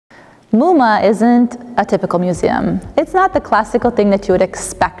MuMa isn't a typical museum. It's not the classical thing that you would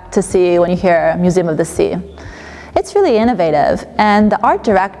expect to see when you hear Museum of the Sea. It's really innovative, and the art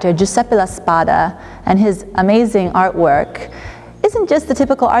director, Giuseppe La Spada, and his amazing artwork isn't just the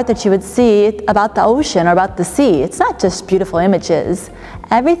typical art that you would see about the ocean or about the sea. It's not just beautiful images.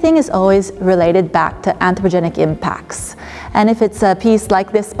 Everything is always related back to anthropogenic impacts. And if it's a piece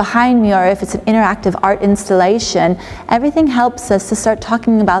like this behind me, or if it's an interactive art installation, everything helps us to start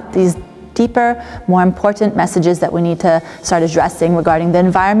talking about these deeper, more important messages that we need to start addressing regarding the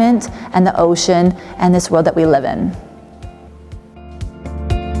environment and the ocean and this world that we live in.